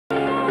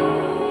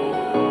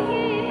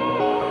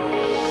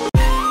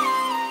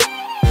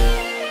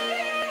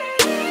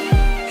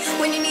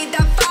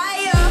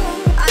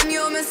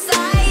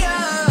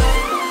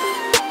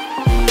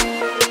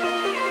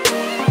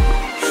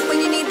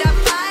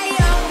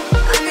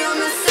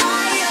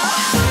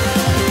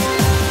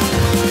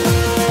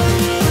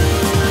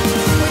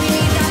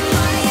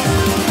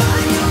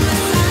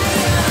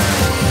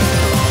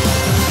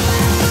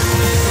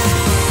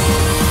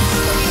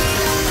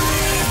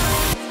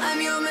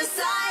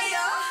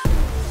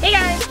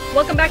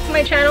welcome back to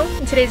my channel.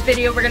 In today's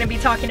video we're going to be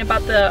talking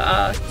about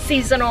the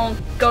seasonal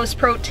ghost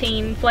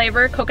protein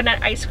flavor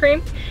coconut ice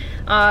cream.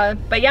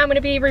 But yeah, I'm going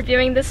to be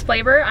reviewing this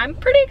flavor. I'm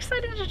pretty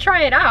excited to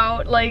try it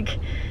out. Like,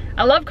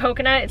 I love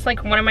coconut. It's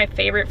like one of my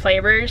favorite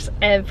flavors,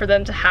 and for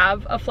them to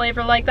have a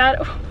flavor like that,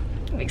 oh,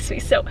 it makes me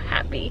so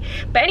happy.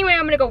 But anyway,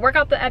 I'm going to go work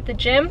out at the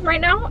gym right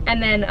now,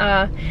 and then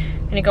I'm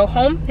going to go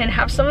home and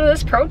have some of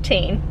this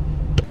protein.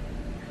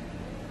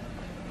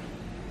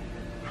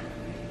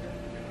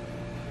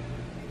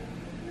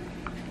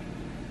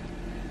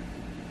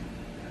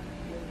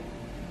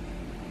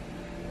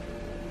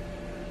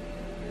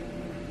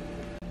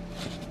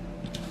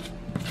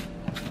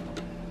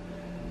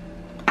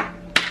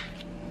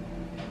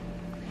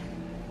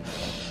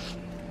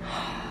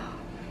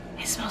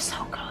 It smells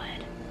so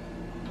good.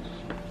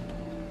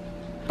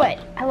 But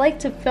I like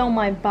to fill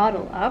my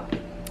bottle up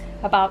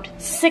about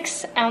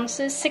 6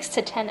 ounces, 6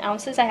 to 10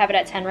 ounces. I have it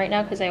at 10 right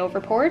now because I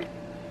over poured.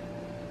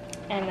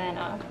 And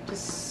then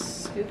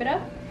just scoop it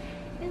up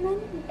and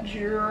then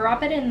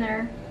drop it in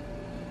there.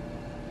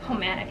 Oh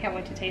man, I can't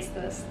wait to taste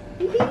this.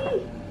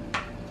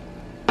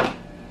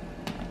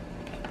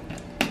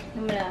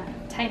 I'm gonna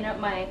tighten up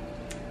my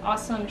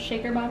awesome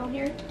shaker bottle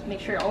here. Make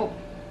sure, oh,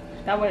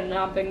 that would have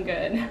not been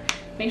good.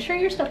 Make sure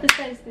your stuff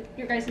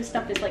your guys'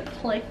 stuff is like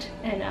clicked,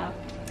 and I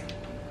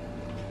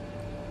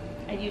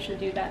usually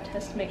do that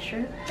test to make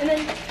sure. And then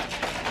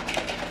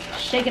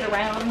shake it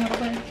around a little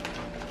bit.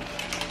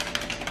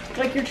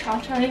 Like you're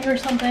cha-chaing or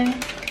something.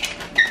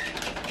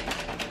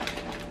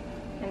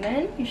 And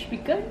then you should be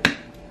good.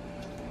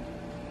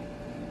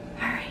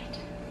 Alright.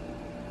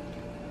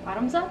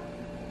 Bottoms up.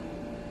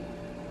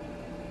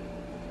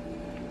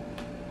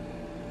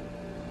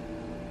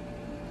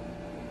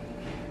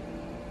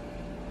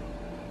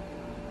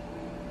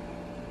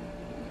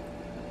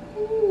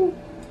 Ooh,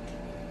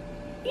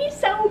 he's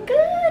so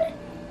good!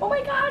 Oh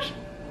my gosh!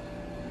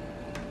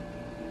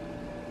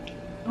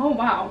 Oh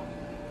wow.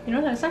 You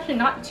know, that's actually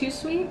not too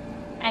sweet,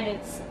 and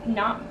it's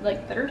not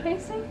like bitter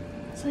tasting.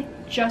 It's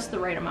like just the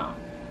right amount.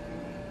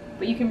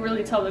 But you can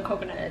really tell the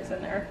coconut is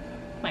in there.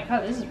 My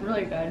god, this is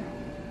really good.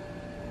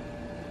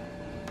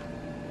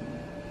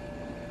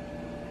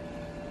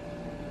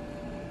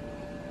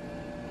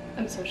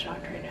 I'm so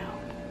shocked right now.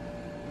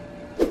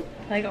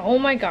 Like, oh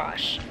my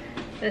gosh.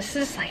 This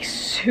is like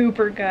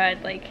super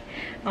good. Like,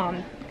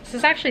 this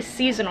is actually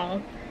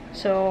seasonal.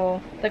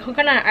 So the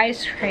coconut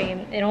ice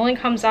cream, it only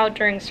comes out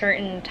during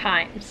certain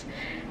times.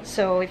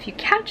 So if you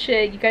catch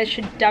it, you guys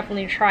should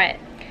definitely try it.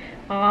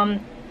 I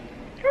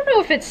don't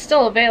know if it's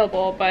still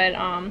available, but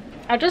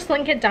I'll just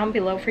link it down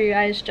below for you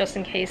guys just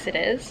in case it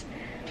is.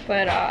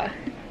 But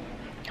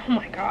oh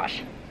my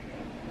gosh.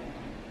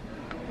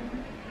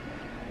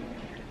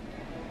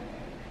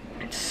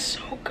 It's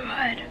so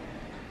good.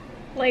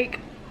 Like,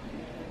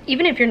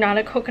 even if you're not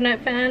a coconut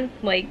fan,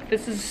 like,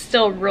 this is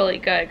still really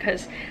good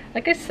because,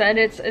 like I said,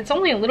 it's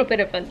only a little bit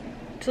of a,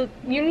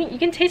 you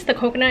can taste the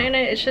coconut in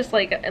it. It's just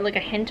like a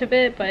hint of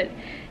it, but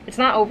it's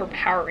not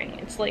overpowering.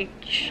 It's like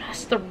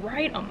just the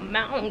right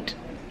amount.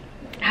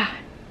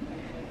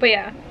 But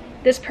yeah,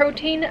 this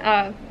protein,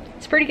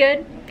 it's pretty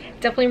good.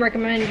 Definitely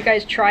recommend you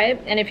guys try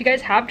it. And if you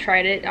guys have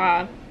tried it,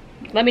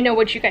 let me know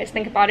what you guys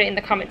think about it in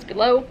the comments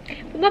below.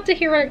 I'd love to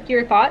hear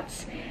your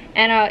thoughts.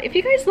 And if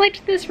you guys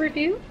liked this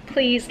review,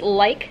 please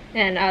like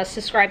and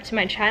subscribe to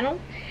my channel.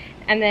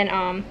 And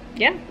then,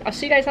 yeah, I'll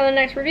see you guys on the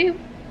next review.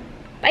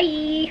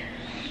 Bye!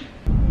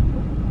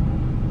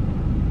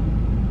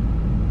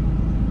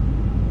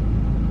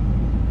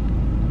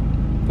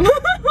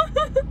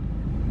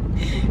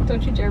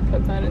 Don't you dare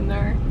put that in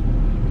there.